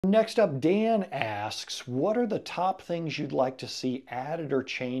Next up, Dan asks, what are the top things you'd like to see added or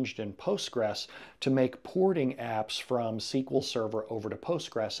changed in Postgres to make porting apps from SQL Server over to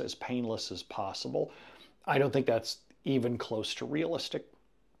Postgres as painless as possible? I don't think that's even close to realistic.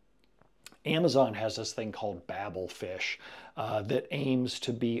 Amazon has this thing called Babelfish that aims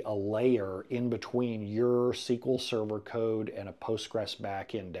to be a layer in between your SQL Server code and a Postgres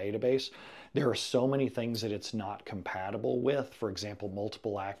backend database. There are so many things that it's not compatible with. For example,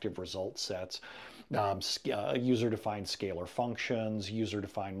 multiple active result sets, user-defined scalar functions,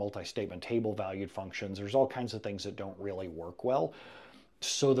 user-defined multi-statement table valued functions. There's all kinds of things that don't really work well.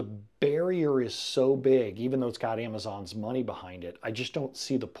 So the barrier is so big, even though it's got Amazon's money behind it, I just don't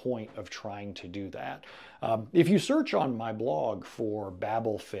see the point of trying to do that. If you search on my blog for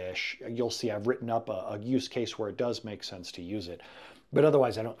Babelfish, you'll see I've written up a use case where it does make sense to use it. But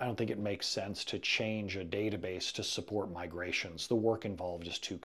otherwise, I don't think it makes sense to change a database to support migrations. The work involved is too